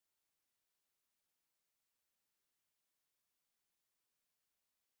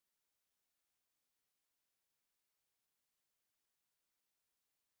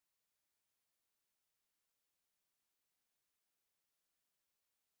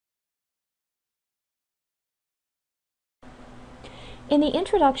In the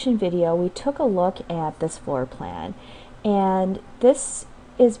introduction video, we took a look at this floor plan, and this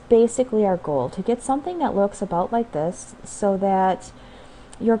is basically our goal, to get something that looks about like this so that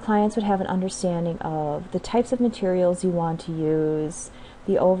your clients would have an understanding of the types of materials you want to use,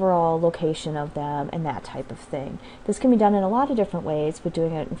 the overall location of them, and that type of thing. This can be done in a lot of different ways, but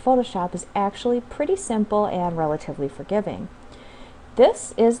doing it in Photoshop is actually pretty simple and relatively forgiving.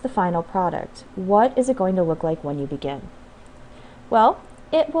 This is the final product. What is it going to look like when you begin? Well,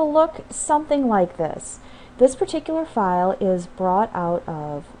 it will look something like this. This particular file is brought out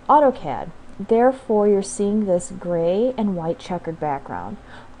of AutoCAD. Therefore, you're seeing this gray and white checkered background.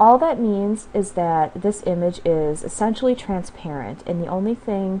 All that means is that this image is essentially transparent, and the only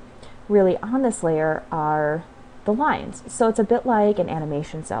thing really on this layer are the lines. So it's a bit like an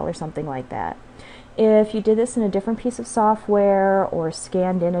animation cell or something like that. If you did this in a different piece of software or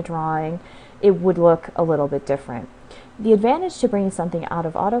scanned in a drawing, it would look a little bit different. The advantage to bringing something out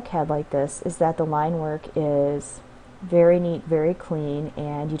of AutoCAD like this is that the line work is very neat, very clean,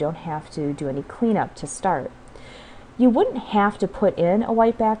 and you don't have to do any cleanup to start. You wouldn't have to put in a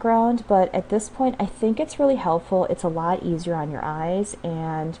white background, but at this point I think it's really helpful. It's a lot easier on your eyes,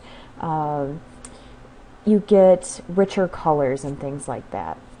 and you get richer colors and things like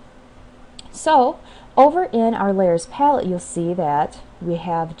that. So over in our layers palette, you'll see that we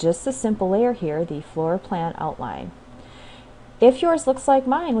have just a simple layer here, the floor plan outline. If yours looks like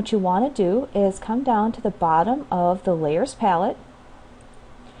mine, what you want to do is come down to the bottom of the layers palette,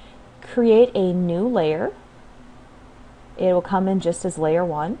 create a new layer. It will come in just as layer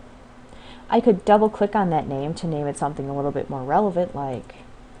 1. I could double click on that name to name it something a little bit more relevant, like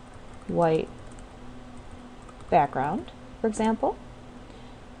white background, for example.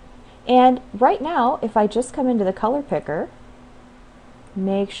 And right now, if I just come into the color picker,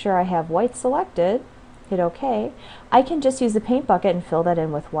 make sure I have white selected, hit OK, I can just use the paint bucket and fill that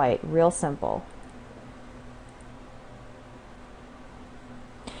in with white. Real simple.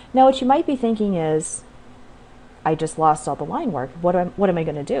 Now what you might be thinking is, I just lost all the line work. What am I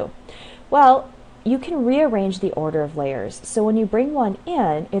going to do? Well, you can rearrange the order of layers. So when you bring one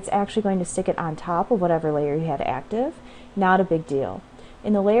in, it's actually going to stick it on top of whatever layer you had active. Not a big deal.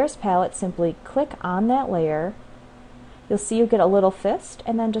 In the layers palette, simply click on that layer. You'll see you get a little fist,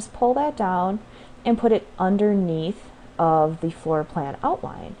 and then just pull that down and put it underneath of the floor plan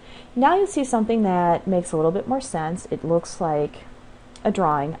outline. Now you see something that makes a little bit more sense. It looks like a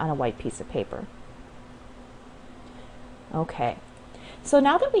drawing on a white piece of paper. Okay, so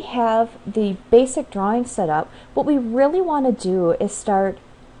now that we have the basic drawing set up, what we really want to do is start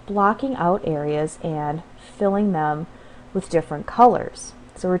blocking out areas and filling them with different colors.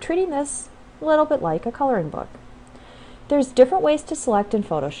 So we're treating this a little bit like a coloring book. There's different ways to select in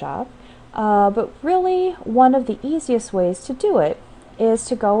Photoshop, but really one of the easiest ways to do it is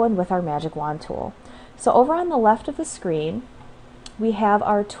to go in with our magic wand tool. So over on the left of the screen, we have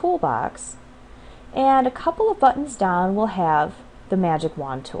our toolbox, and a couple of buttons down we'll have the magic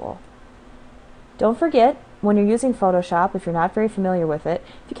wand tool. Don't forget, when you're using Photoshop, if you're not very familiar with it,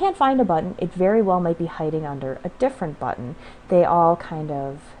 if you can't find a button, it very well might be hiding under a different button. They all kind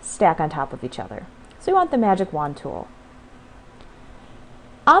of stack on top of each other. So you want the magic wand tool.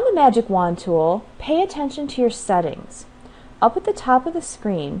 On the magic wand tool, pay attention to your settings. Up at the top of the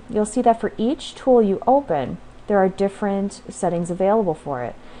screen, you'll see that for each tool you open, there are different settings available for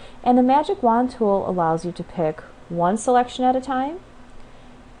it. And the magic wand tool allows you to pick one selection at a time,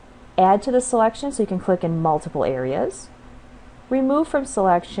 add to the selection so you can click in multiple areas, remove from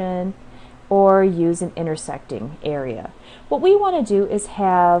selection, or use an intersecting area. What we want to do is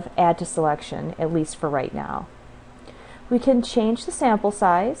have add to selection, at least for right now. We can change the sample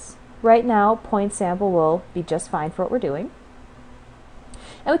size. Right now, point sample will be just fine for what we're doing.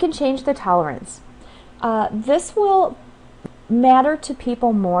 And we can change the tolerance. This will matter to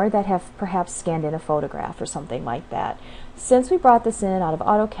people more that have perhaps scanned in a photograph or something like that. Since we brought this in out of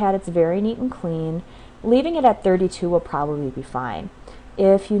AutoCAD, it's very neat and clean. Leaving it at 32 will probably be fine.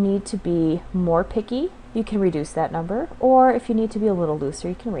 If you need to be more picky, you can reduce that number, or if you need to be a little looser,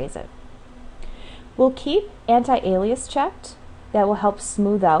 you can raise it. We'll keep anti-alias checked. That will help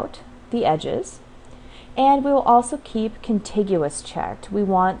smooth out the edges. And we will also keep contiguous checked. We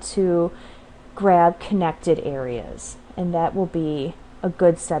want to grab connected areas, and that will be a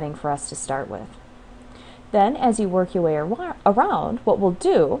good setting for us to start with. Then as you work your way around, what we'll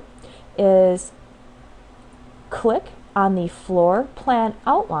do is click on the floor plan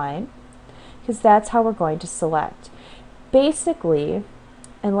outline, because that's how we're going to select. Basically,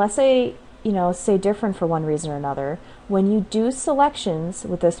 unless I say different for one reason or another, when you do selections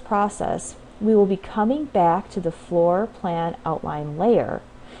with this process, we will be coming back to the floor plan outline layer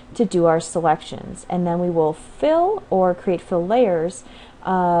to do our selections, and then we will fill or create fill layers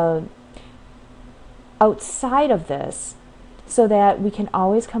outside of this so that we can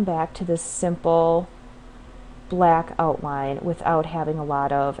always come back to this simple black outline without having a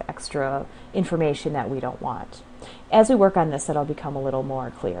lot of extra information that we don't want. As we work on this, it'll become a little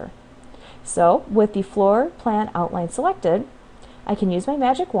more clear. So with the floor plan outline selected, I can use my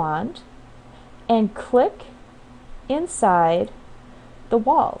magic wand and click inside the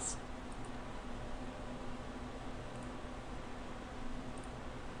walls.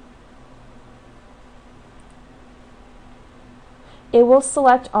 It will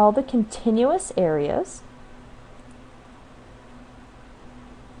select all the continuous areas,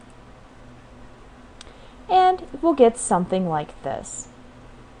 and we'll get something like this.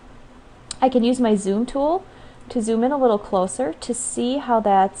 I can use my zoom tool to zoom in a little closer to see how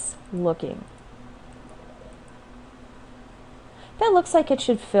that's looking. That looks like it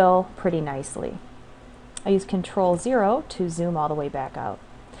should fill pretty nicely. I use Control 0 to zoom all the way back out.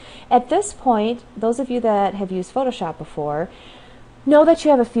 At this point, those of you that have used Photoshop before know that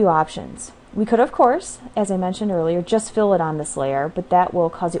you have a few options. We could, of course, as I mentioned earlier, just fill it on this layer, but that will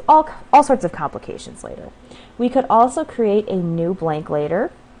cause you all sorts of complications later. We could also create a new blank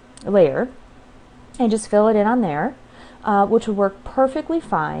layer and just fill it in on there, which would work perfectly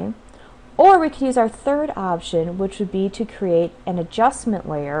fine. Or we could use our third option, which would be to create an adjustment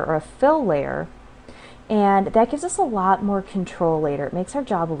layer or a fill layer, and that gives us a lot more control later. It makes our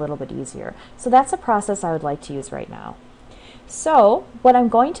job a little bit easier. So that's a process I would like to use right now. So what I'm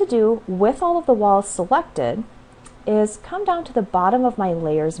going to do with all of the walls selected is come down to the bottom of my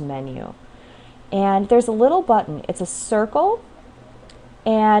layers menu, and there's a little button. It's a circle,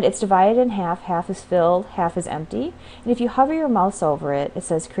 and it's divided in half. Half is filled, half is empty. And if you hover your mouse over it, it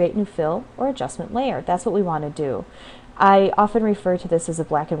says create new fill or adjustment layer. That's what we want to do. I often refer to this as a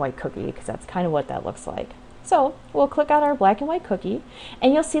black and white cookie because that's kind of what that looks like. So we'll click on our black and white cookie,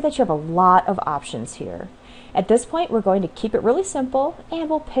 and you'll see that you have a lot of options here. At this point, we're going to keep it really simple, and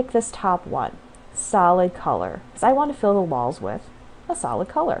we'll pick this top one, solid color, because I want to fill the walls with a solid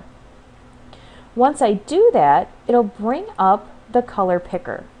color. Once I do that, it'll bring up the color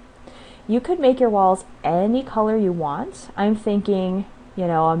picker. You could make your walls any color you want. I'm thinking, you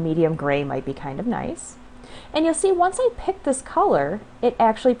know, a medium gray might be kind of nice. And you'll see once I pick this color, it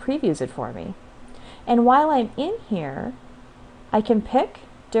actually previews it for me. And while I'm in here, I can pick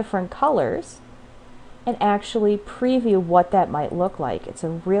different colors and actually preview what that might look like. It's a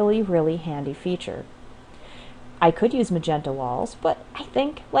really, really handy feature. I could use magenta walls, but I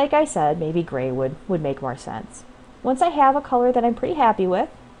think, like I said, maybe gray would make more sense. Once I have a color that I'm pretty happy with,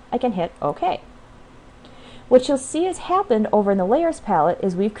 I can hit OK. What you'll see has happened over in the Layers palette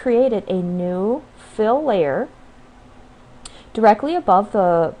is we've created a new fill layer directly above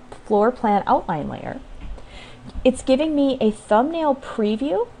the floor plan outline layer. It's giving me a thumbnail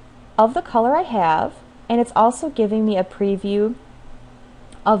preview of the color I have, and it's also giving me a preview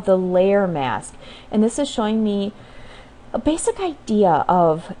of the layer mask. And this is showing me a basic idea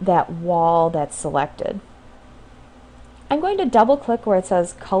of that wall that's selected. I'm going to double click where it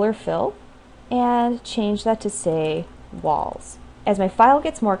says color fill and change that to say walls. As my file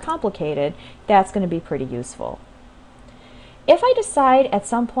gets more complicated, that's going to be pretty useful. If I decide at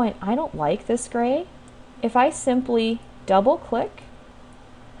some point I don't like this gray, if I simply double click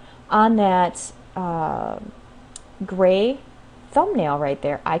on that gray thumbnail right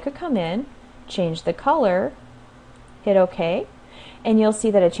there, I could come in, change the color, hit OK, and you'll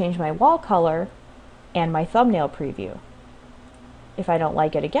see that it changed my wall color and my thumbnail preview. If I don't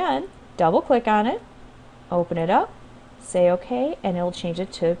like it again, double click on it, open it up, say OK, and it'll change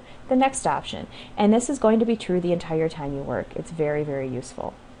it to the next option. And this is going to be true the entire time you work. It's very, very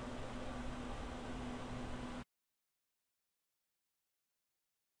useful.